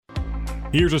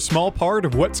Here's a small part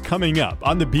of what's coming up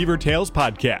on the Beaver Tales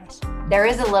podcast. There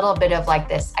is a little bit of like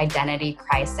this identity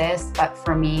crisis, but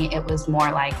for me, it was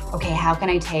more like, okay, how can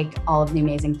I take all of the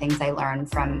amazing things I learned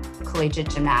from collegiate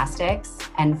gymnastics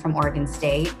and from Oregon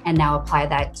State and now apply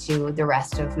that to the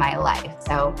rest of my life?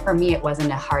 So for me, it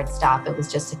wasn't a hard stop. It was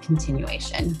just a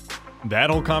continuation.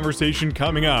 That whole conversation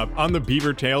coming up on the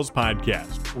Beaver Tales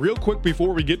podcast. Real quick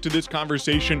before we get to this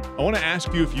conversation, I want to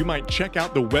ask you if you might check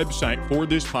out the website for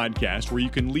this podcast where you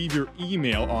can leave your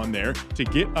email on there to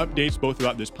get updates both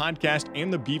about this podcast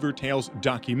and the Beaver Tales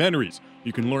documentaries.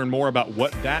 You can learn more about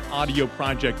what that audio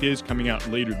project is coming out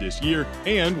later this year.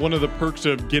 And one of the perks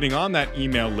of getting on that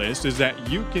email list is that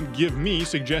you can give me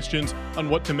suggestions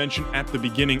on what to mention at the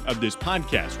beginning of this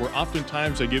podcast, where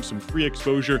oftentimes I give some free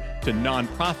exposure to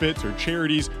nonprofits or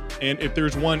charities. And if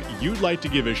there's one you'd like to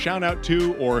give a shout out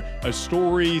to, or a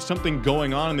story, something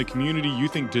going on in the community you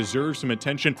think deserves some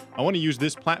attention, I want to use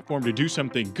this platform to do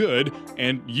something good.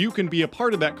 And you can be a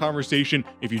part of that conversation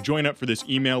if you join up for this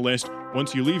email list.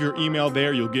 Once you leave your email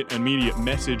there, you'll get an immediate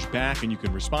message back and you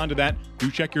can respond to that.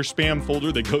 Do check your spam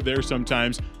folder. They go there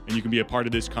sometimes, and you can be a part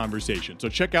of this conversation. So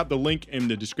check out the link in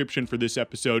the description for this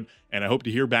episode, and I hope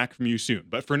to hear back from you soon.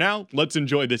 But for now, let's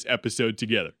enjoy this episode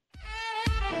together.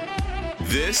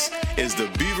 This is the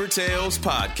Beaver Tales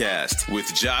podcast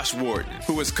with Josh Wharton,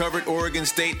 who has covered Oregon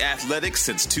State athletics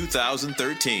since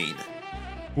 2013.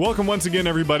 Welcome once again,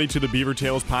 everybody, to the Beaver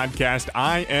Tales podcast.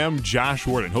 I am Josh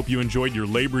Wharton. Hope you enjoyed your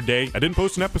Labor Day. I didn't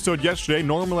post an episode yesterday.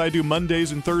 Normally I do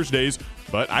Mondays and Thursdays,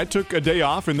 but I took a day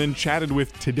off and then chatted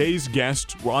with today's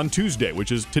guest on Tuesday,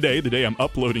 which is today, the day I'm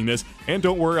uploading this. And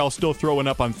don't worry, I'll still throw one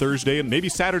up on Thursday and maybe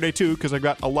Saturday too, because I've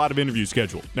got a lot of interviews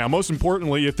scheduled. Now, most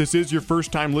importantly, if this is your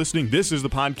first time listening, this is the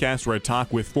podcast where I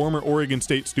talk with former Oregon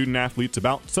State student athletes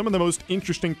about some of the most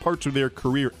interesting parts of their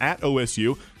career at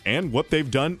OSU and what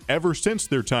they've done ever since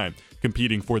their time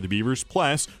competing for the Beavers,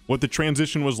 plus what the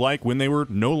transition was like when they were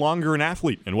no longer an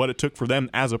athlete and what it took for them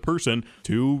as a person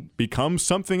to become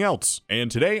something else.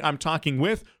 And today I'm talking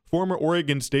with former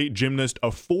Oregon State gymnast, a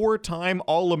four-time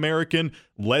All-American,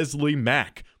 Leslie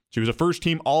Mack. She was a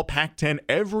first-team All-Pac-10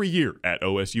 every year at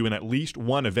OSU in at least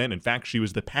one event. In fact, she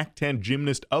was the Pac-10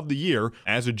 Gymnast of the Year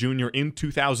as a junior in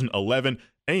 2011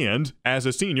 and as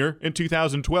a senior in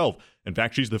 2012. In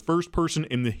fact, she's the first person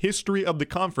in the history of the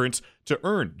conference to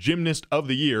earn Gymnast of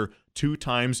the Year 2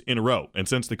 times in a row. And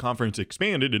since the conference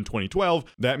expanded in 2012,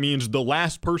 that means the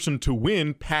last person to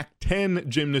win Pac-10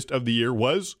 Gymnast of the Year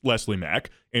was Leslie Mack,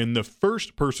 and the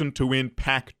first person to win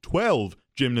Pac-12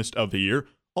 Gymnast of the Year,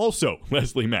 also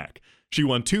Leslie Mack. She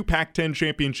won 2 Pac-10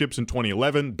 championships in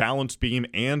 2011, balance beam,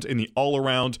 and in the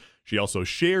all-around. She also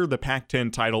shared the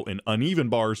Pac-10 title in uneven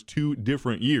bars 2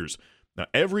 different years. Now,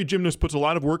 every gymnast puts a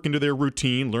lot of work into their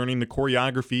routine, learning the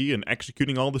choreography and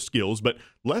executing all the skills, but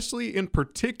Leslie in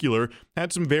particular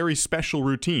had some very special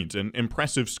routines and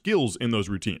impressive skills in those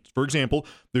routines. For example,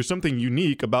 there's something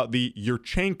unique about the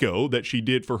Yurchenko that she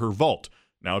did for her vault.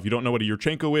 Now, if you don't know what a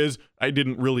Yurchenko is, I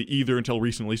didn't really either until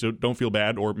recently, so don't feel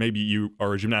bad, or maybe you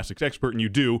are a gymnastics expert and you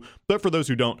do. But for those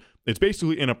who don't, it's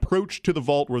basically an approach to the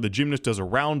vault where the gymnast does a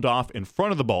round off in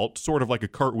front of the vault, sort of like a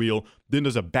cartwheel, then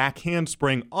does a back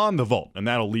handspring on the vault, and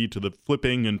that'll lead to the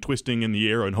flipping and twisting in the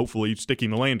air and hopefully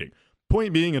sticking the landing.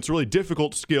 Point being, it's a really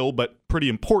difficult skill, but pretty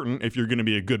important if you're going to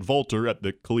be a good vaulter at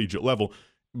the collegiate level.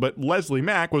 But Leslie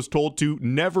Mack was told to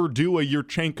never do a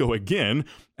Yurchenko again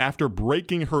after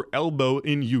breaking her elbow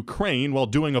in Ukraine while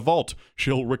doing a vault.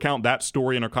 She'll recount that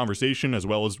story in our conversation, as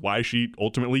well as why she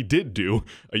ultimately did do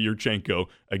a Yurchenko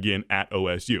again at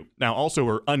OSU. Now, also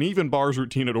her uneven bars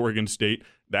routine at Oregon State,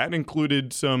 that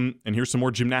included some, and here's some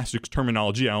more gymnastics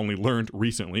terminology I only learned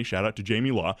recently, shout out to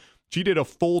Jamie Law. She did a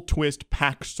full twist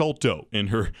pack salto in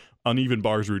her uneven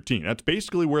bars routine. That's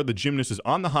basically where the gymnast is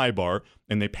on the high bar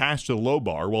and they pass to the low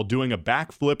bar while doing a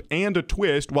backflip and a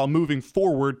twist while moving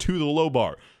forward to the low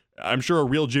bar. I'm sure a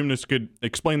real gymnast could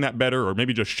explain that better or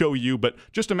maybe just show you, but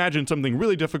just imagine something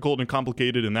really difficult and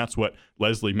complicated, and that's what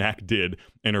Leslie Mack did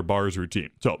in her bars routine.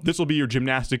 So this will be your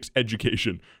gymnastics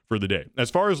education for the day. As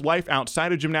far as life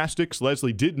outside of gymnastics,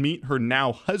 Leslie did meet her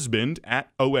now husband at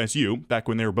OSU back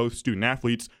when they were both student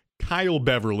athletes. Kyle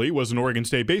Beverly was an Oregon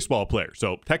State baseball player,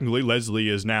 so technically Leslie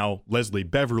is now Leslie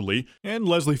Beverly, and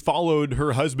Leslie followed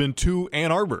her husband to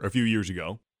Ann Arbor a few years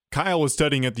ago. Kyle was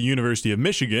studying at the University of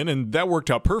Michigan, and that worked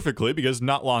out perfectly because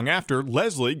not long after,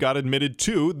 Leslie got admitted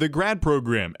to the grad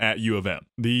program at U of M.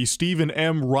 The Stephen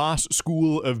M. Ross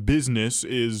School of Business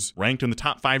is ranked in the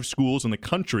top 5 schools in the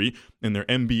country in their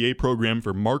MBA program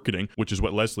for marketing, which is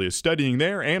what Leslie is studying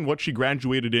there and what she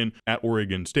graduated in at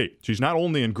Oregon State. She's not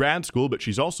only in grad school, but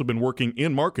she's also been working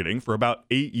in marketing for about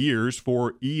 8 years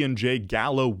for E&J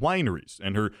Gallo Wineries,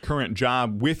 and her current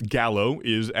job with Gallo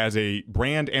is as a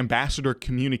brand ambassador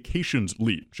communications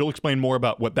lead. She'll explain more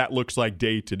about what that looks like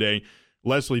day to day.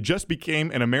 Leslie just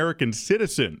became an American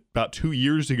citizen about 2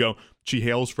 years ago. She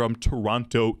hails from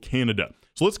Toronto, Canada.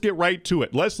 So let's get right to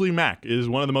it. Leslie Mack is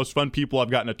one of the most fun people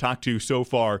I've gotten to talk to so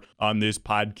far on this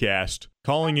podcast.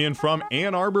 Calling in from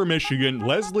Ann Arbor, Michigan,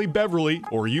 Leslie Beverly,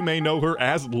 or you may know her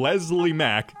as Leslie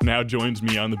Mack, now joins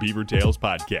me on the Beaver Tales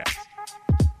podcast.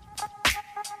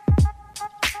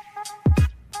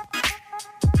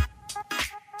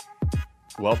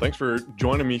 Well, thanks for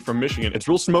joining me from Michigan. It's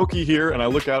real smoky here, and I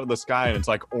look out at the sky, and it's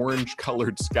like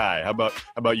orange-colored sky. How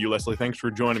about you, Leslie? Thanks for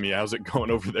joining me. How's it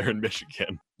going over there in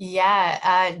Michigan?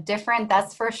 Yeah, different,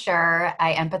 that's for sure.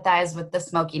 I empathize with the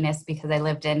smokiness because I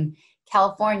lived in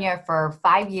California for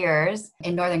 5 years,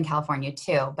 in Northern California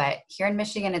too. But here in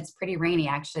Michigan, it's pretty rainy.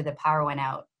 Actually, the power went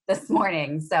out this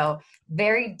morning. So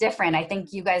very different. I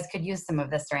think you guys could use some of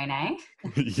this rain, eh?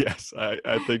 Yes,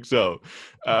 I think so.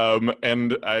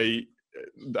 And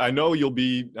I know you'll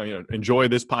be enjoy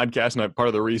this podcast, and part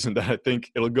of the reason that I think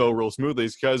it'll go real smoothly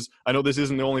is because I know this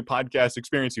isn't the only podcast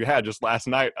experience you had. Just last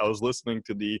night, I was listening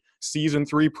to the season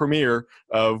 3 premiere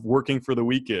of Working for the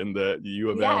Weekend, the U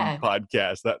of M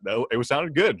podcast. That it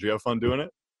sounded good. Did you have fun doing it?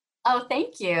 Oh,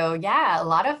 thank you. Yeah, a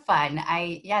lot of fun.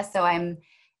 So I'm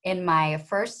in my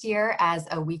first year as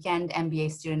a weekend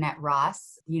MBA student at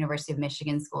Ross, University of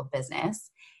Michigan School of Business.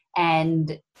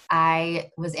 And I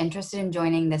was interested in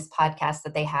joining this podcast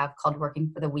that they have called Working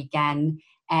for the Weekend,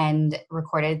 and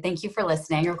recorded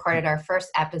our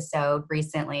first episode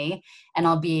recently, and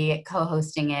I'll be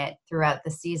co-hosting it throughout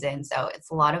the season. So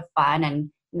it's a lot of fun, and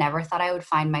never thought I would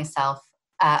find myself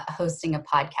hosting a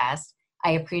podcast.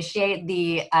 I appreciate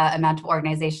the amount of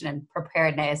organization and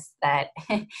preparedness that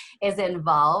is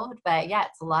involved, but yeah,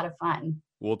 it's a lot of fun.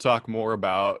 We'll talk more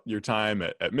about your time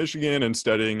at Michigan and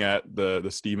studying at the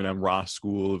Stephen M. Ross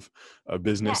School of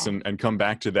Business, and come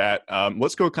back to that.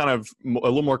 Let's go kind of a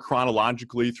little more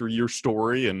chronologically through your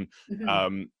story. And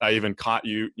I even caught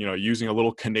you using a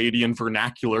little Canadian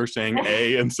vernacular saying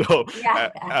A. And so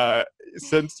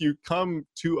since you come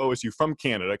to OSU from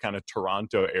Canada, kind of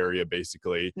Toronto area,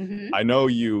 basically, I know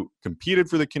you competed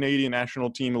for the Canadian national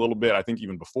team a little bit. I think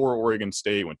even before Oregon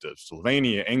State, went to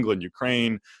Slovenia, England,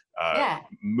 Ukraine,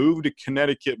 moved to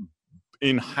Connecticut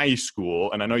in high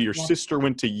school. And I know your sister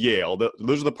went to Yale.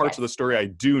 Those are the parts of the story I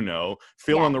do know.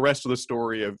 Fill in the rest of the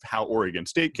story of how Oregon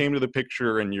State came to the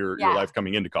picture and your life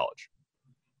coming into college.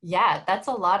 Yeah, that's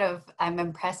a lot of, I'm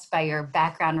impressed by your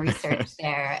background research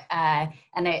there.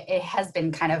 And it has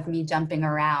been kind of me jumping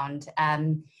around.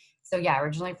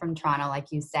 Originally from Toronto,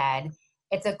 like you said.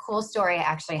 It's a cool story,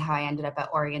 actually, how I ended up at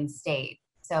Oregon State.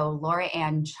 So Laura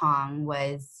Ann Chong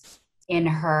was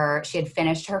she had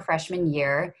finished her freshman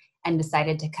year and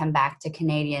decided to come back to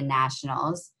Canadian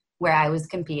Nationals, where I was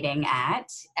competing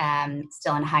at,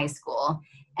 still in high school.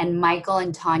 And Michael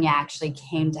and Tanya actually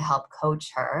came to help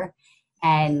coach her.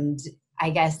 And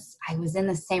I guess I was in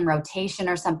the same rotation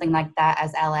or something like that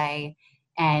as LA.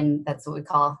 And that's what we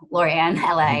call Laura Ann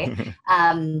LA.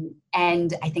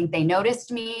 And I think they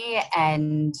noticed me,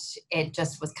 and it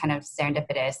just was kind of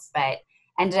serendipitous, but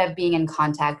ended up being in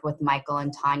contact with Michael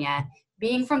and Tanya.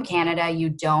 Being from Canada, you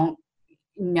don't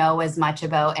know as much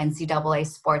about NCAA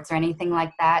sports or anything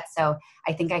like that. So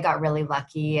I think I got really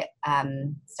lucky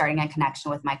starting a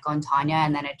connection with Michael and Tanya,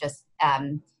 and then it just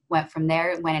went from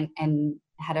there. Went and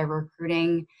had a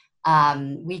recruiting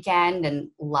weekend, and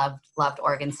loved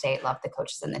Oregon State, loved the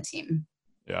coaches and the team.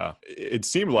 Yeah, it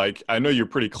seemed like, I know you're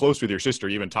pretty close with your sister.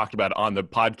 You even talked about it on the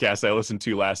podcast I listened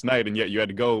to last night, and yet you had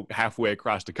to go halfway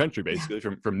across the country, basically,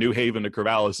 from New Haven to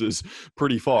Corvallis is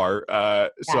pretty far.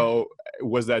 So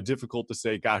was that difficult to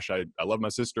say, gosh, I love my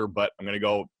sister, but I'm going to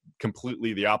go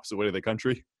completely the opposite way of the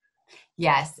country?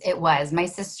 Yes, it was. My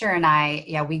sister and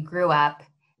I, we grew up,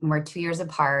 and we're 2 years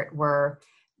apart.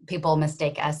 People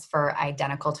mistake us for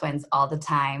identical twins all the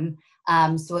time.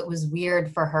 So it was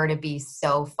weird for her to be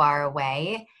so far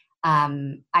away.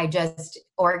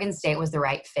 Oregon State was the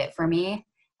right fit for me.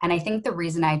 And I think the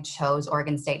reason I chose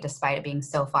Oregon State, despite it being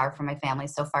so far from my family,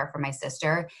 so far from my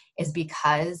sister, is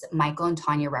because Michael and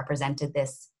Tanya represented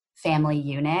this family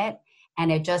unit,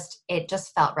 and it just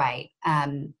felt right.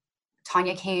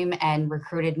 Tanya came and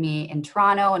recruited me in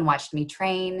Toronto and watched me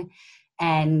train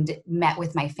and met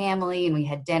with my family, and we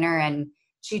had dinner, and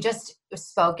she just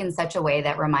spoke in such a way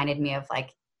that reminded me of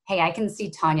like, hey, I can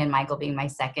see Tanya and Michael being my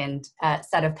second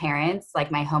set of parents, like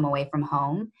my home away from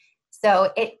home.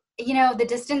 So the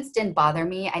distance didn't bother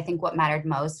me. I think what mattered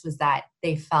most was that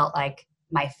they felt like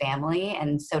my family,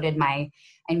 and so did my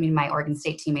Oregon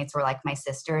State teammates were like my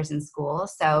sisters in school.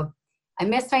 So I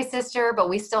miss my sister, but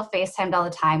we still FaceTimed all the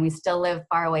time. We still live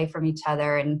far away from each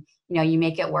other, and you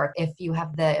make it work. If you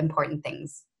have the important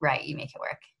things right, you make it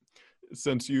work.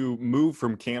 Since you moved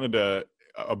from Canada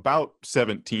about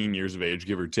 17 years of age,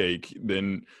 give or take,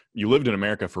 then you lived in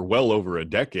America for well over a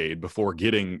decade before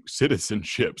getting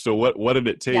citizenship. So what did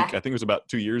it take? Yeah. I think it was about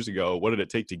 2 years ago. What did it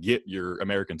take to get your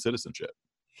American citizenship?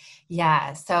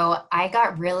 Yeah. So I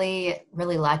got really,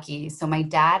 really lucky. So my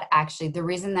dad actually, the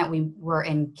reason that we were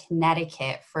in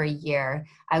Connecticut for a year,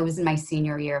 I was in my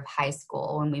senior year of high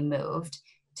school when we moved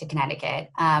to Connecticut,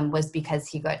 was because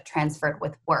he got transferred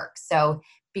with work. So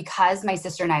because my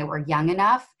sister and I were young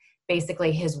enough,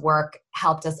 basically his work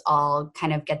helped us all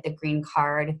kind of get the green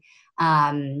card.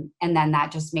 And then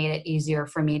that just made it easier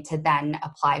for me to then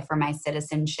apply for my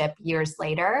citizenship years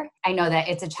later. I know that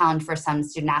it's a challenge for some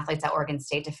student athletes at Oregon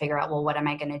State to figure out, well, what am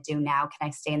I going to do now? Can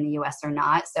I stay in the US or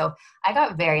not? So I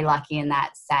got very lucky in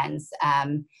that sense.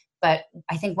 But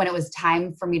I think when it was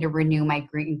time for me to renew my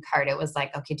green card, it was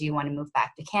like, okay, do you want to move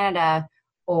back to Canada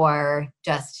or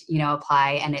just,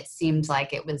 apply? And it seemed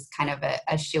like it was kind of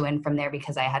a shoo-in from there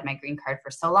because I had my green card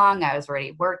for so long. I was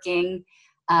already working.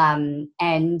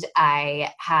 And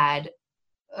I had,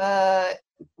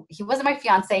 he wasn't my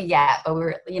fiance yet, but we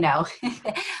were,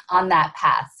 on that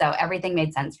path. So everything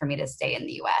made sense for me to stay in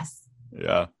the US.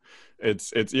 Yeah.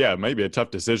 It's maybe a tough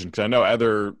decision because I know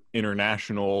other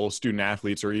international student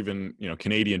athletes or even,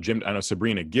 Canadian gym. I know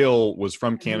Sabrina Gill was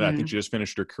from Canada. I think she just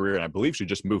finished her career and I believe she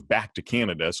just moved back to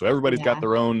Canada. So everybody's got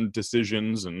their own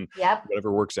decisions and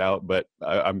whatever works out. But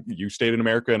you stayed in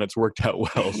America and it's worked out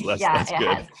well. So that's good.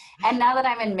 Has. And now that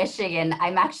I'm in Michigan,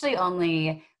 I'm actually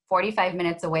only 45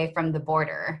 minutes away from the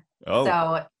border. Oh.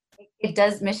 So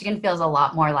Michigan feels a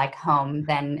lot more like home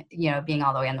than, being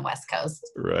all the way on the West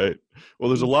Coast. Right. Well,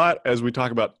 there's a lot, as we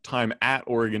talk about time at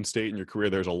Oregon State in your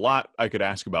career, there's a lot I could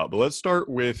ask about, but let's start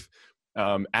with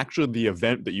actually the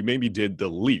event that you maybe did the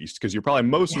least, because you're probably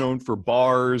most known for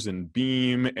bars and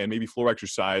beam and maybe floor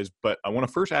exercise, but I want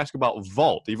to first ask about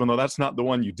vault, even though that's not the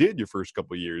one you did your first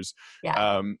couple of years.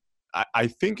 Yeah. I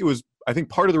think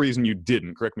part of the reason you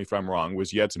didn't, correct me if I'm wrong,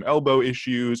 was you had some elbow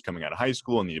issues coming out of high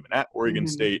school and even at Oregon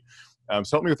State. So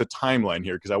help me with the timeline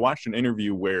here, because I watched an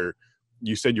interview where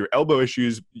you said your elbow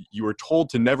issues, you were told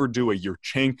to never do a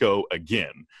Yurchenko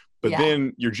again. But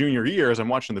then your junior year, as I'm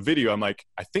watching the video, I'm like,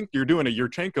 I think you're doing a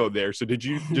Yurchenko there. So did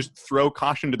you just throw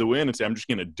caution to the wind and say, I'm just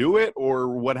going to do it? Or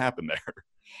what happened there?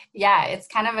 Yeah, it's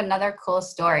kind of another cool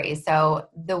story. So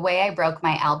the way I broke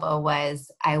my elbow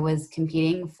was I was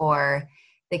competing for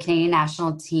the Canadian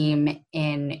national team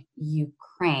in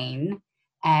Ukraine.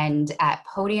 And at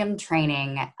podium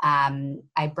training,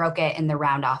 I broke it in the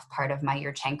round off part of my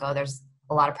Yurchenko. There's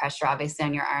a lot of pressure, obviously,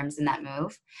 on your arms in that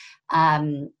move.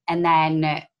 And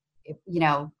then,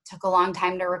 took a long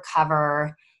time to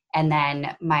recover. And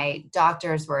then my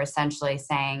doctors were essentially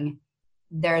saying,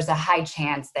 there's a high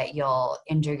chance that you'll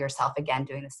injure yourself again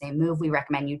doing the same move. We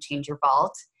recommend you change your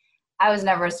vault. I was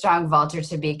never a strong vaulter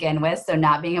to begin with, so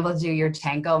not being able to do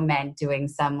Yurchenko meant doing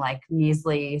some like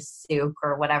measly Suk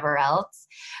or whatever else.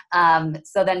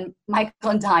 So then Michael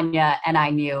and Tanya and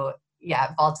I knew,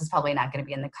 vault is probably not going to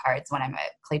be in the cards when I'm a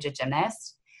collegiate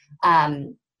gymnast.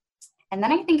 And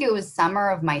then I think it was summer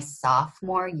of my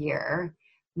sophomore year,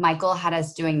 Michael had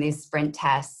us doing these sprint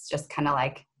tests, just kind of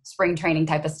like spring training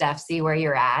type of stuff, see where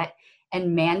you're at.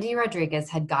 And Mandy Rodriguez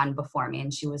had gone before me,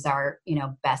 and she was our,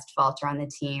 best vaulter on the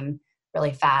team,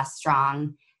 really fast,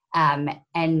 strong.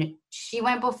 And she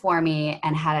went before me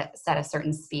and had it set a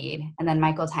certain speed. And then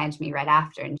Michael timed me right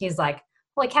after. And he's like,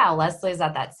 holy cow, Leslie's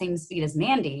at that same speed as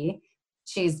Mandy.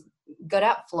 She's good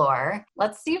up floor.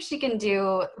 Let's see if she can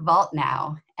do vault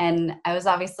now. And I was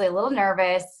obviously a little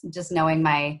nervous, just knowing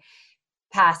my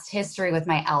past history with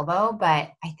my elbow.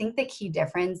 But I think the key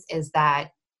difference is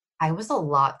that I was a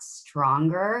lot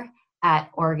stronger at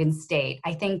Oregon State.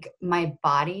 I think my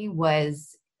body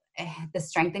was, the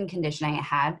strength and conditioning I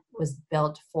had was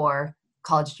built for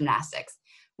college gymnastics.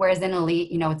 Whereas in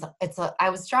elite, I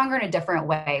was stronger in a different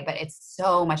way, but it's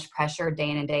so much pressure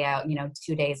day in and day out,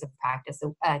 2 days of practice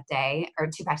a day or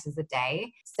 2 practices a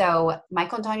day. So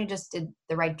Michael and Tanya just did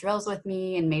the right drills with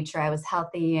me and made sure I was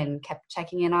healthy and kept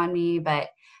checking in on me. But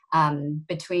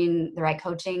between the right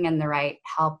coaching and the right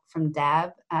help from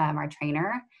Deb, our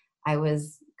trainer, I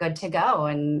was good to go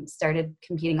and started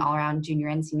competing all around junior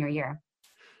and senior year.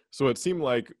 So it seemed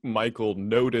like Michael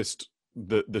noticed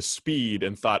the speed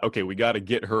and thought, okay, we got to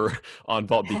get her on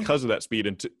vault because of that speed.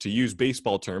 And to use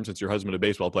baseball terms, since your husband a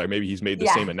baseball player, maybe he's made the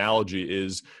same analogy,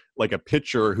 is like a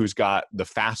pitcher who's got the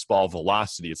fastball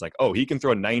velocity. It's like, oh, he can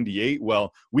throw a 98.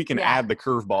 Well, we can add the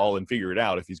curveball and figure it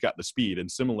out if he's got the speed. And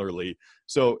similarly,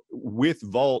 so with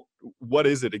vault, what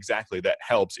is it exactly that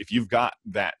helps? If you've got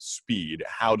that speed,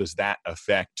 how does that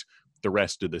affect the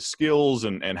rest of the skills,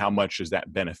 and how much is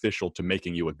that beneficial to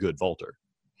making you a good vaulter?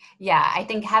 Yeah, I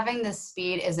think having the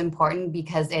speed is important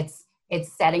because it's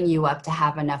setting you up to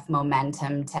have enough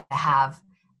momentum to have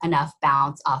enough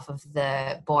bounce off of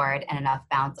the board and enough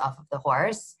bounce off of the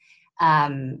horse.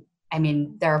 I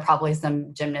mean, there are probably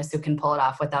some gymnasts who can pull it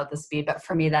off without the speed, but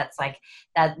for me, that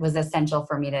was essential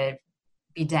for me to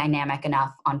be dynamic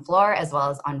enough on floor as well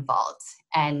as on vault.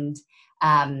 And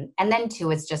then too,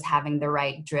 it's just having the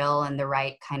right drill and the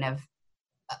right kind of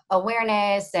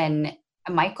awareness. And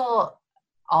Michael,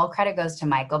 all credit goes to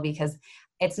Michael, because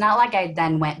it's not like I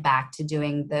then went back to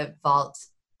doing the vault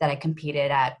that I competed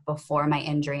at before my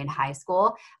injury in high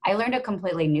school. I learned a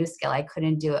completely new skill. I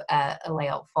couldn't do a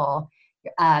layout full,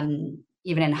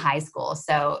 even in high school.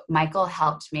 So Michael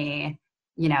helped me,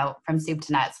 from soup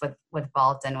to nuts with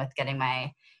vault and with getting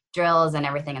my drills and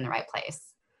everything in the right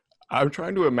place. I'm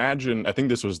trying to imagine, I think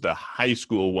this was the high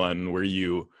school one where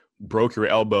you broke your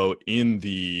elbow in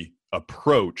the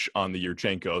approach on the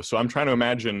Yurchenko. So I'm trying to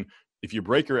imagine, if you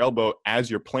break your elbow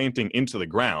as you're planting into the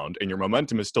ground and your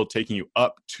momentum is still taking you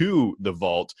up to the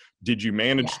vault, did you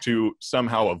manage to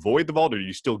somehow avoid the vault, or did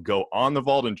you still go on the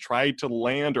vault and try to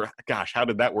land? Or gosh, how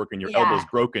did that work? When your elbow's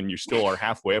broken, you still are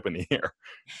halfway up in the air.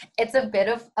 It's a bit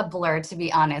of a blur, to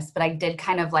be honest, but I did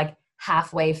kind of like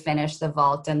halfway finish the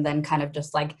vault and then kind of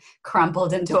just like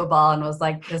crumpled into a ball and was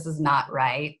like, this is not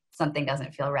right. Something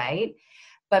doesn't feel right.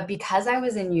 But because I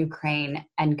was in Ukraine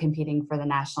and competing for the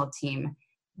national team,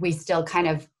 we still kind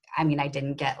of, I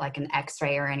didn't get like an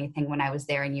x-ray or anything when I was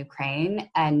there in Ukraine.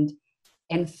 And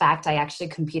in fact, I actually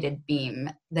competed beam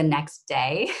the next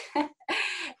day.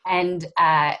 And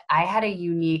I had a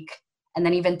unique, and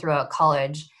then even throughout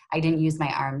college, I didn't use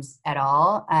my arms at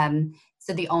all.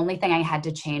 So the only thing I had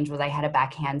to change was I had a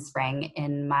back handspring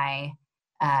in my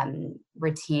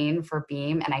routine for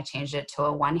beam, and I changed it to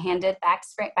a one-handed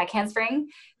back handspring.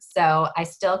 So I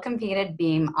still competed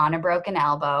beam on a broken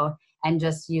elbow and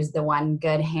just used the one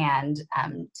good hand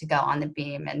to go on the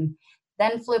beam, and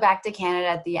then flew back to Canada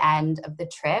at the end of the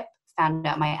trip, found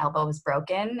out my elbow was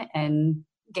broken, and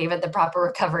gave it the proper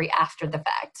recovery after the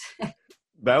fact.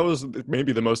 That was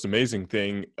maybe the most amazing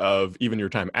thing of even your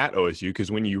time at OSU,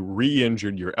 because when you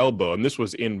re-injured your elbow, and this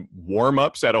was in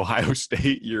warm-ups at Ohio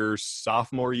State your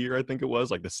sophomore year, I think it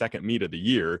was, like the second meet of the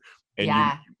year, and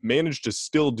you managed to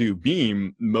still do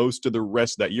beam most of the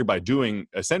rest of that year by doing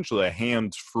essentially a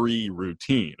hands-free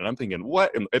routine. And I'm thinking,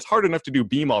 what? It's hard enough to do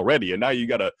beam already, and now you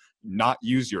got to not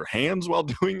use your hands while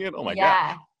doing it? Oh, my God.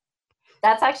 Yeah,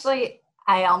 that's actually...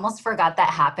 I almost forgot that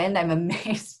happened. I'm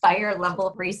amazed by your level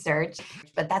of research,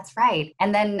 but that's right.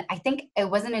 And then I think it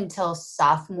wasn't until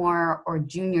sophomore or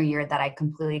junior year that I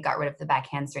completely got rid of the back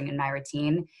handspring in my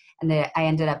routine. And I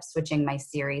ended up switching my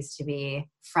series to be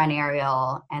front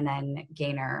aerial and then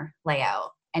gainer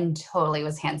layout, and totally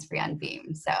was hands-free on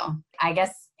beam. So I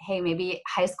guess, hey, maybe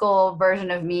high school version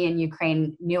of me in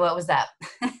Ukraine knew what was up.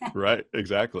 Right,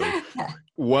 exactly.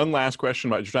 One last question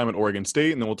about your time at Oregon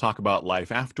State, and then we'll talk about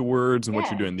life afterwards and what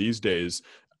you're doing these days.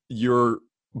 Your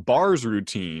bars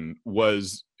routine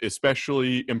was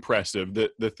especially impressive.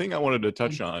 The thing I wanted to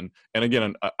touch on, and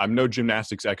again, I'm no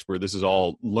gymnastics expert. This is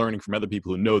all learning from other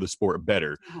people who know the sport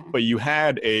better. But you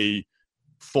had a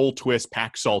full twist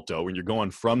pack salto when you're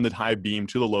going from the high beam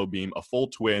to the low beam, a full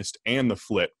twist and the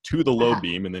flip to the low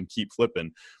beam, and then keep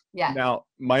flipping. Yeah. Now,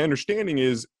 my understanding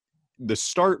is the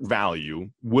start value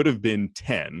would have been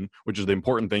 10, which is the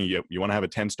important thing. You want to have a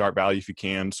 10 start value if you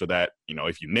can, so that,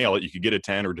 if you nail it, you could get a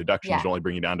 10, or deductions only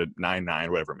bring you down to 9,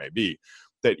 whatever it may be.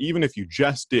 That even if you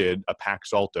just did a pack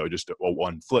salto, just a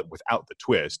one flip without the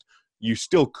twist, you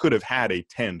still could have had a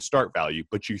 10 start value,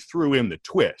 but you threw in the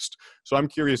twist. So I'm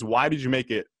curious, why did you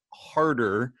make it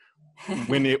harder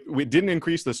when it didn't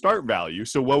increase the start value?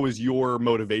 So what was your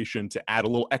motivation to add a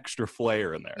little extra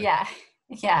flair in there?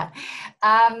 Yeah.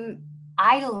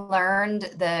 I learned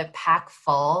the pack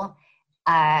full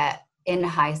in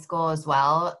high school as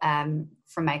well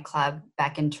from my club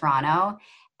back in Toronto.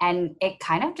 And it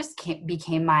kind of just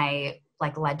became my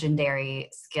like legendary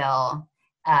skill,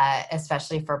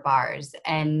 especially for bars.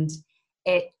 And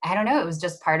I don't know, it was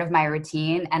just part of my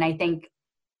routine. And I think,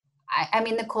 I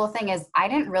mean, the cool thing is I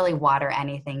didn't really water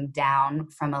anything down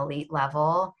from elite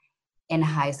level in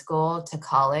high school to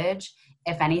college.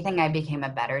 If anything, I became a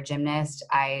better gymnast.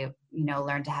 I,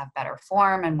 learned to have better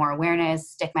form and more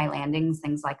awareness, stick my landings,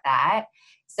 things like that.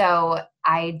 So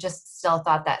I just still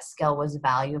thought that skill was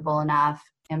valuable enough,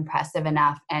 impressive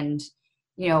enough, and,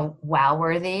 wow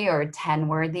worthy or 10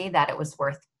 worthy that it was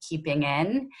worth keeping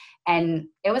in. And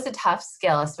it was a tough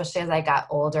skill, especially as I got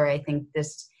older. I think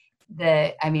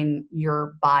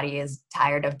your body is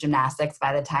tired of gymnastics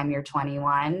by the time you're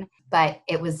 21, but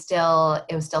it was still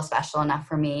special enough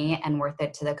for me and worth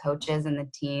it to the coaches and the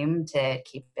team to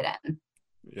keep it in.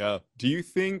 Yeah. Do you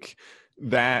think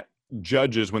that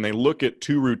judges, when they look at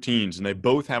two routines and they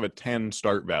both have a 10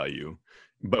 start value,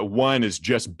 but one is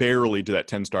just barely to that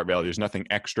 10 start value, there's nothing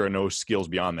extra, no skills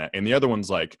beyond that, and the other one's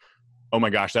like, oh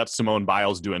my gosh, that's Simone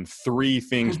Biles doing 3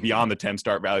 things beyond the 10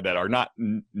 start value that are not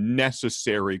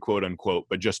necessary, quote unquote,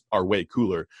 but just are way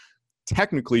cooler.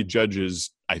 Technically, judges,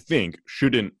 I think,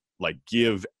 shouldn't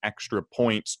give extra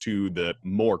points to the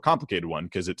more complicated one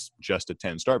because it's just a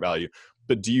 10 start value.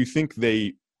 But do you think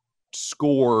they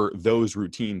score those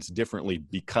routines differently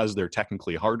because they're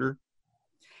technically harder?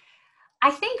 I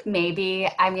think maybe.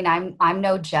 I mean, I'm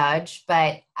no judge,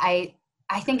 but I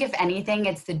think if anything,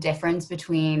 it's the difference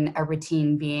between a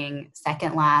routine being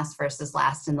second last versus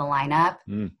last in the lineup.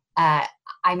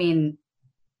 I mean,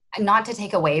 not to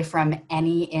take away from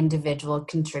any individual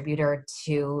contributor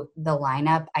to the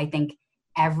lineup, I think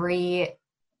every,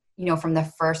 from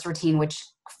the first routine, which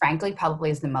frankly probably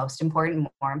is the most important,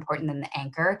 more important than the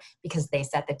anchor because they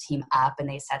set the team up and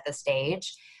they set the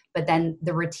stage. But then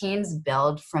the routines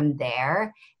build from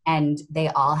there and they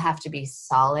all have to be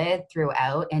solid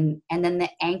throughout. And then the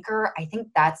anchor, I think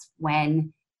that's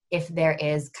when, if there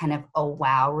is kind of a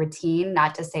wow routine,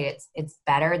 not to say it's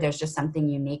better, there's just something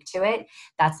unique to it.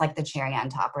 That's like the cherry on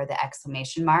top or the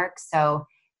exclamation mark. So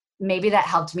maybe that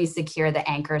helped me secure the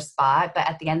anchor spot, but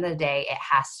at the end of the day, it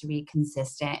has to be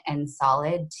consistent and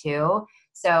solid too.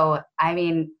 So, I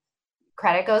mean,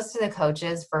 credit goes to the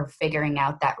coaches for figuring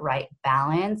out that right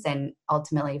balance. And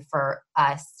ultimately for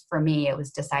me, it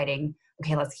was deciding,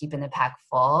 okay, let's keep in the pack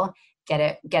full,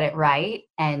 get it right.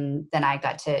 And then I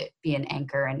got to be an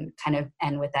anchor and kind of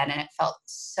end with that. And it felt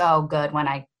so good when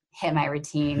I hit my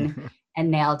routine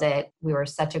and nailed it. We were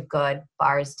such a good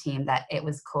bars team that it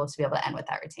was cool to be able to end with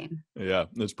that routine. Yeah,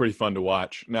 it's pretty fun to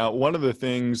watch. Now, one of the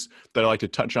things that I like to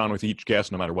touch on with each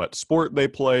guest, no matter what sport they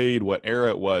played, what era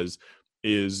it was,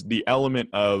 is the element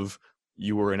of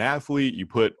you were an athlete, you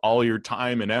put all your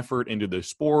time and effort into the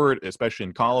sport, especially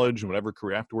in college and whatever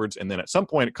career afterwards. And then at some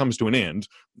point it comes to an end.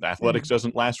 The athletics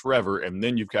doesn't last forever. And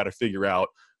then you've got to figure out,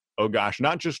 oh gosh,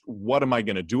 not just what am I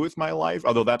going to do with my life,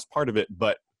 although that's part of it,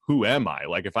 but who am I?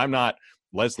 Like if I'm not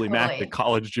Leslie Mack, the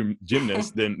college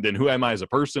gymnast, then who am I as a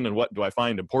person and what do I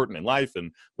find important in life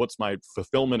and what's my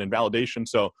fulfillment and validation?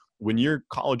 So when your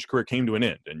college career came to an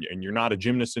end and you're not a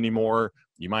gymnast anymore,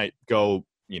 you might go,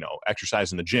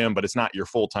 exercise in the gym, but it's not your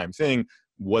full-time thing.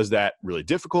 Was that really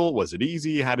difficult? Was it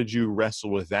easy? How did you wrestle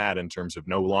with that in terms of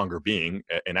no longer being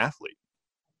an athlete?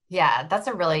 Yeah, that's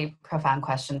a really profound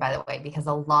question, by the way, because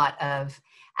a lot of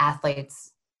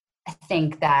athletes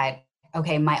think that,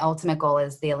 okay, my ultimate goal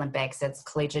is the Olympics. It's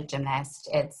collegiate gymnast.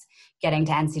 It's getting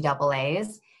to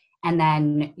NCAAs. And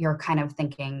then you're kind of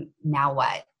thinking, now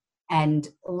what? And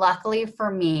luckily for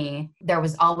me, there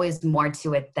was always more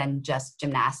to it than just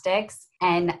gymnastics.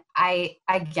 And I,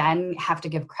 again, have to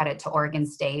give credit to Oregon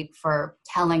State for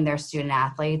telling their student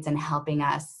athletes and helping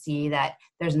us see that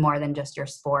there's more than just your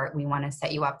sport. We want to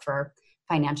set you up for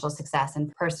financial success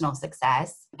and personal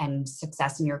success and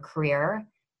success in your career.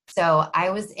 So I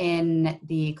was in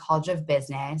the College of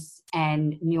Business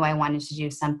and knew I wanted to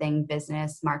do something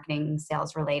business, marketing,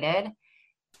 sales related.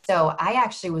 So I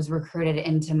actually was recruited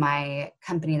into my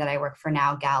company that I work for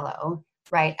now, Gallo,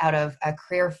 right out of a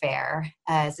career fair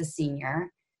as a senior.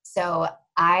 So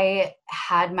I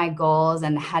had my goals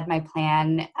and had my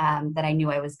plan that I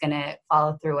knew I was going to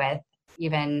follow through with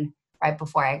even right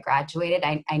before I graduated.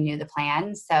 I knew the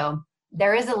plan. So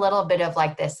there is a little bit of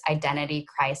like this identity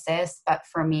crisis, but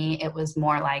for me, it was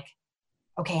more like,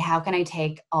 okay, how can I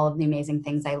take all of the amazing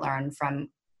things I learned from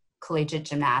collegiate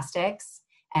gymnastics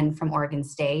and from Oregon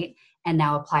State, and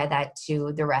now apply that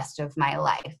to the rest of my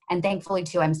life. And thankfully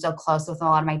too, I'm still close with a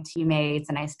lot of my teammates,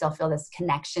 and I still feel this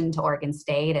connection to Oregon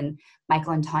State and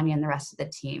Michael and Tanya and the rest of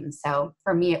the team. So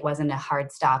for me, it wasn't a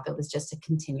hard stop. It was just a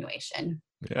continuation.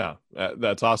 Yeah,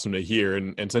 that's awesome to hear.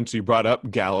 And since you brought up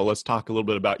Gallo, let's talk a little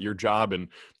bit about your job in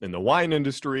the wine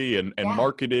industry and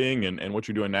marketing and what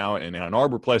you're doing now in Ann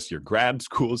Arbor, plus your grad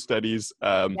school studies.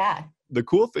 The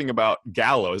cool thing about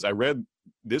Gallo is I read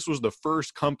this was the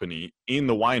first company in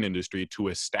the wine industry to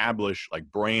establish like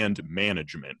brand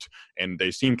management. And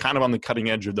they seem kind of on the cutting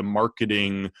edge of the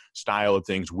marketing style of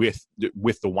things with the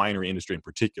winery industry in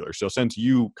particular. So since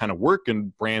you kind of work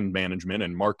in brand management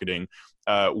and marketing,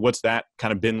 what's that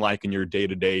kind of been like in your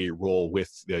day-to-day role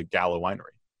with the Gallo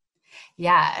Winery?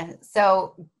 Yeah.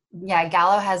 So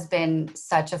Gallo has been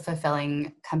such a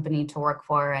fulfilling company to work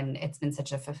for, and it's been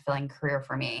such a fulfilling career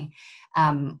for me.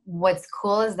 What's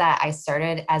cool is that I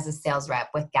started as a sales rep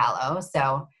with Gallo.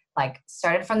 So like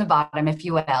started from the bottom, if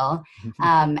you will.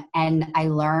 And I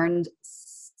learned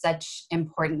such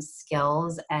important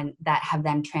skills and that have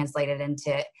then translated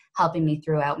into helping me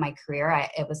throughout my career.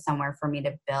 It was somewhere for me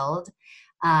to build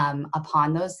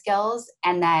upon those skills.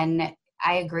 And then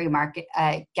I agree,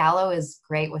 Gallo is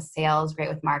great with sales, great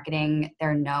with marketing.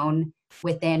 They're known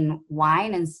within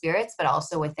wine and spirits, but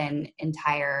also within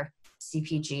entire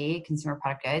CPG, consumer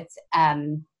product goods,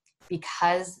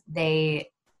 because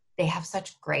they have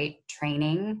such great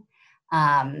training.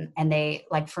 And they,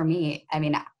 like for me, I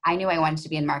mean, I knew I wanted to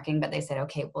be in marketing, but they said,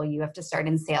 okay, well, you have to start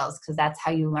in sales because that's how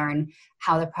you learn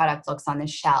how the product looks on the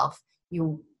shelf.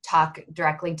 You talk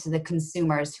directly to the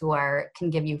consumers who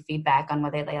can give you feedback on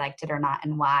whether they liked it or not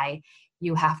and why.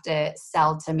 You have to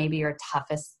sell to maybe your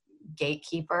toughest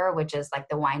gatekeeper, which is like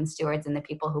the wine stewards and the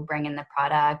people who bring in the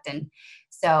product. And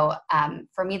so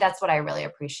for me, that's what I really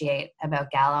appreciate about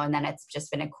Gallo. And then it's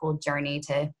just been a cool journey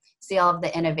to see all of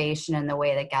the innovation and the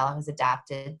way that Gallo has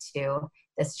adapted to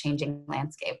this changing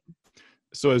landscape.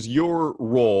 So as your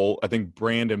role, I think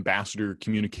brand ambassador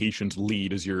communications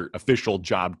lead is your official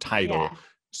job title. Yeah.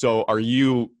 So are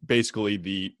you basically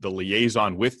the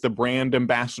liaison with the brand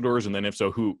ambassadors? And then if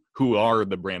so, who are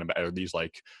the brand ambassadors? Are these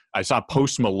like, I saw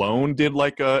Post Malone did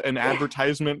like an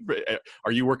advertisement.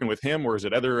 Are you working with him or is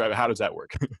it other, how does that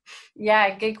work?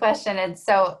 Yeah, good question. And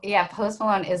so, Post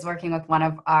Malone is working with one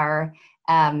of our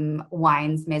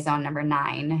wines, Maison Number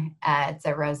 9. It's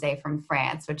a rosé from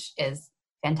France, which is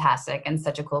fantastic and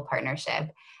such a cool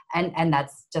partnership. And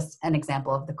that's just an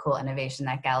example of the cool innovation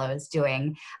that Gallo is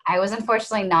doing. I was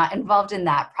unfortunately not involved in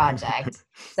that project.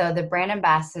 So the brand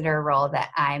ambassador role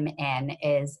that I'm in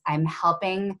is I'm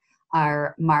helping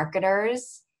our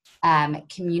marketers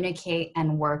communicate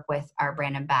and work with our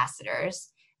brand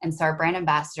ambassadors. And so our brand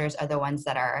ambassadors are the ones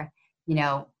that are,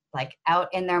 like out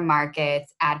in their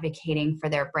markets, advocating for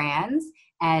their brands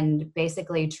and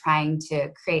basically trying to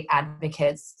create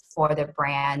advocates for their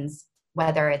brands,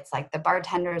 whether it's like the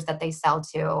bartenders that they sell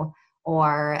to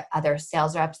or other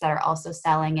sales reps that are also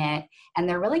selling it. And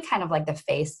they're really kind of like the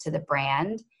face to the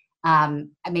brand.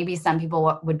 Maybe some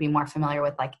people would be more familiar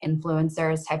with like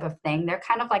influencers type of thing. They're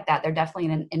kind of like that. They're definitely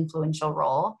in an influential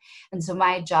role. And so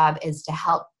my job is to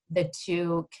help the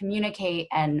two communicate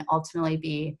and ultimately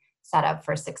be set up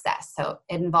for success. So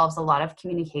it involves a lot of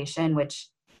communication, which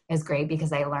is great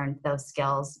because I learned those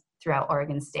skills throughout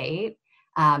Oregon State.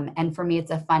 And for me,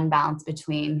 it's a fun balance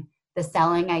between the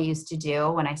selling I used to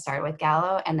do when I started with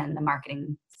Gallo and then the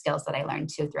marketing skills that I learned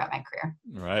too throughout my career.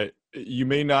 Right. You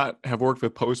may not have worked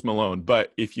with Post Malone,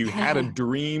 but if you had a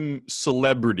dream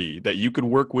celebrity that you could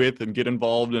work with and get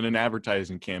involved in an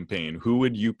advertising campaign, who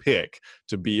would you pick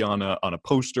to be on a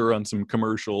poster, on some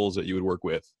commercials that you would work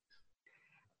with?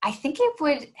 I think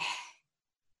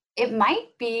it might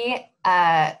be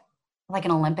like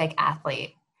an Olympic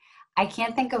athlete. I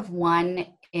can't think of one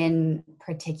in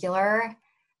particular.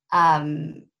 I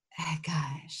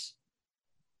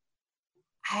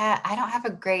don't have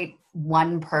a great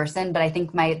one person, but I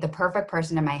think the perfect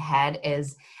person in my head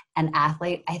is an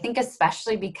athlete. I think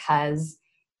especially because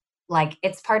like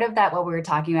it's part of that, what we were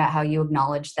talking about, how you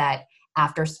acknowledge that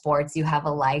after sports, you have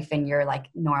a life and you're like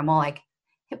normal, like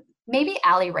maybe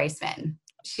Allie Reisman.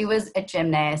 She was a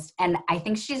gymnast and I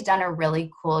think she's done a really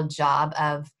cool job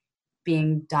of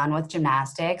being done with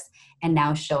gymnastics and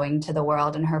now showing to the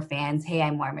world and her fans, hey,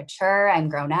 I'm more mature, I'm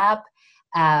grown up.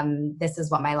 This is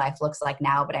what my life looks like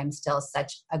now, but I'm still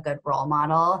such a good role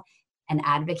model and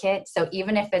advocate. So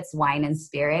even if it's wine and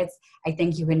spirits, I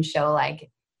think you can show like,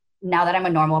 now that I'm a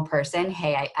normal person,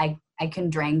 hey, I can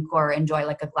drink or enjoy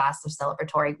like a glass of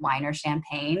celebratory wine or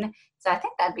champagne So I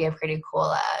think that'd be a pretty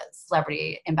cool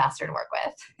celebrity ambassador to work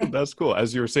with. That's cool.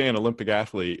 As you were saying, Olympic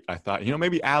athlete, I thought,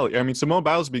 maybe Allie. I mean, Simone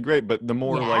Biles would be great, but the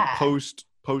more like post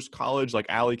college, like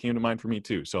Allie came to mind for me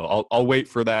too. So I'll wait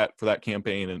for that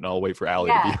campaign, and I'll wait for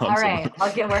Allie to be on. All right,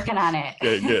 I'll get working on it.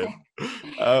 Okay,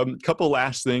 good. Couple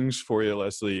last things for you,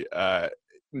 Leslie.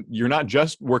 You're not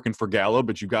just working for Gallo,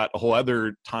 but you've got a whole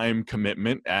other time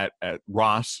commitment at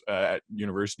Ross at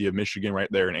University of Michigan right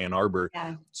there in Ann Arbor.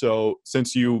 Yeah. So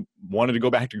since you wanted to go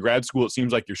back to grad school, it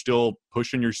seems like you're still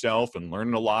pushing yourself and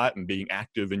learning a lot and being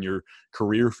active in your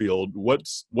career field.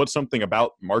 What's something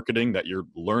about marketing that you're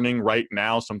learning right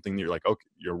now, something that you're like, okay,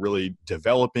 you're really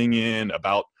developing in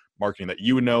about marketing that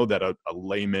you would know that a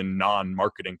layman,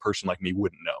 non-marketing person like me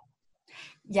wouldn't know?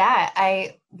 Yeah,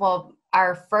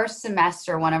 our first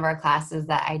semester, one of our classes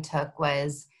that I took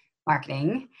was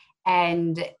marketing.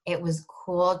 And it was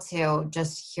cool to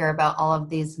just hear about all of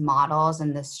these models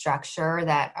and the structure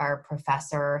that our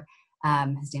professor,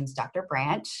 his name's Dr.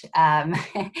 Branch,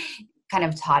 kind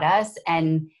of taught us.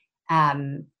 And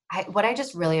what I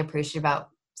just really appreciate about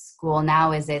school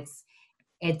now is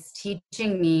it's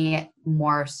teaching me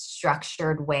more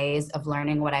structured ways of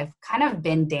learning what I've kind of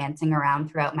been dancing around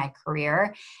throughout my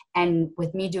career. And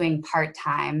with me doing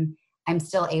part-time, I'm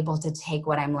still able to take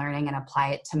what I'm learning and apply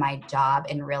it to my job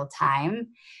in real time.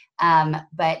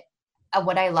 But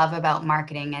what I love about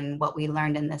marketing and what we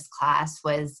learned in this class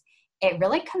was it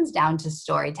really comes down to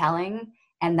storytelling.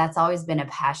 And that's always been a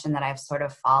passion that I've sort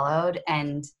of followed.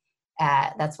 And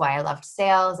that's why I loved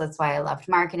sales. That's why I loved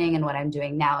marketing. And what I'm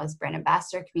doing now is brand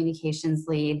ambassador communications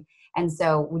lead. And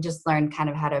so we just learned kind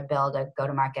of how to build a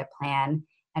go-to-market plan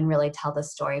and really tell the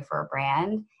story for a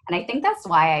brand. And I think that's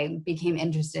why I became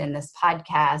interested in this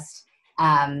podcast,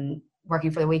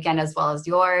 working for The Weekend as well as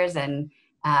yours. And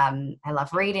I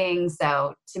love reading.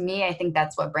 So to me, I think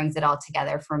that's what brings it all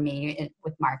together for me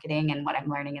with marketing, and what I'm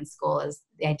learning in school is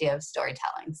the idea of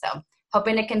storytelling. So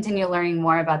hoping to continue learning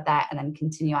more about that and then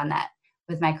continue on that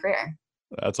with my career.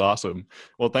 That's awesome.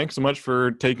 Well, thanks so much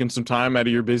for taking some time out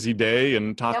of your busy day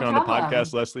and talking on the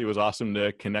podcast, Leslie. It was awesome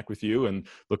to connect with you, and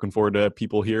looking forward to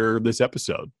people hear this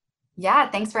episode. Yeah,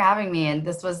 thanks for having me. And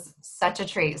this was such a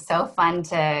treat. So fun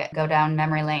to go down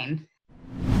memory lane.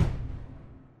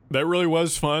 That really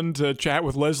was fun to chat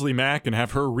with Leslie Mack and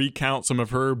have her recount some of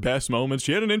her best moments.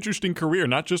 She had an interesting career,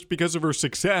 not just because of her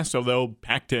success, although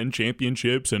Pac-10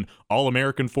 championships and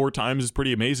All-American 4 times is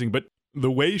pretty amazing, but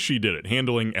the way she did it,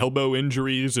 handling elbow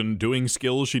injuries and doing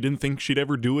skills she didn't think she'd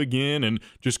ever do again, and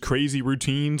just crazy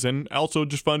routines, and also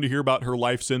just fun to hear about her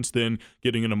life since then,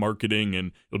 getting into marketing,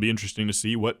 and it'll be interesting to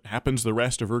see what happens the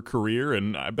rest of her career,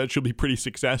 and I bet she'll be pretty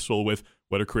successful with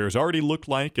what her career has already looked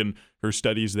like and her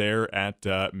studies there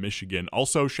at Michigan.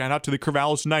 Also, shout out to the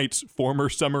Corvallis Knights, former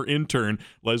summer intern,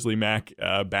 Leslie Mack,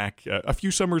 back a few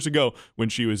summers ago when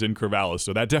she was in Corvallis.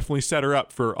 So that definitely set her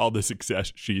up for all the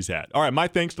success she's had. All right, my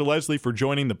thanks to Leslie for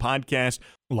joining the podcast.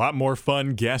 A lot more fun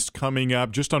guests coming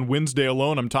up. Just on Wednesday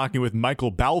alone, I'm talking with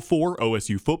Michael Balfour,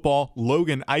 OSU football,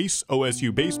 Logan Ice,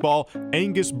 OSU baseball,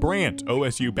 Angus Brandt,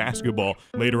 OSU basketball.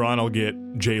 Later on, I'll get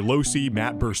Jay Losi,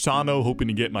 Matt Bersano, hoping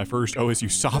to get my first OSU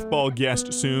softball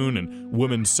guest soon, and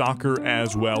women's soccer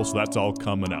as well, so that's all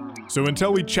coming up. So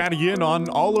until we chat again on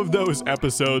all of those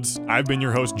episodes, I've been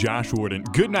your host, Josh Warden.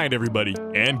 Good night, everybody,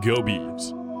 and go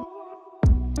Beavs.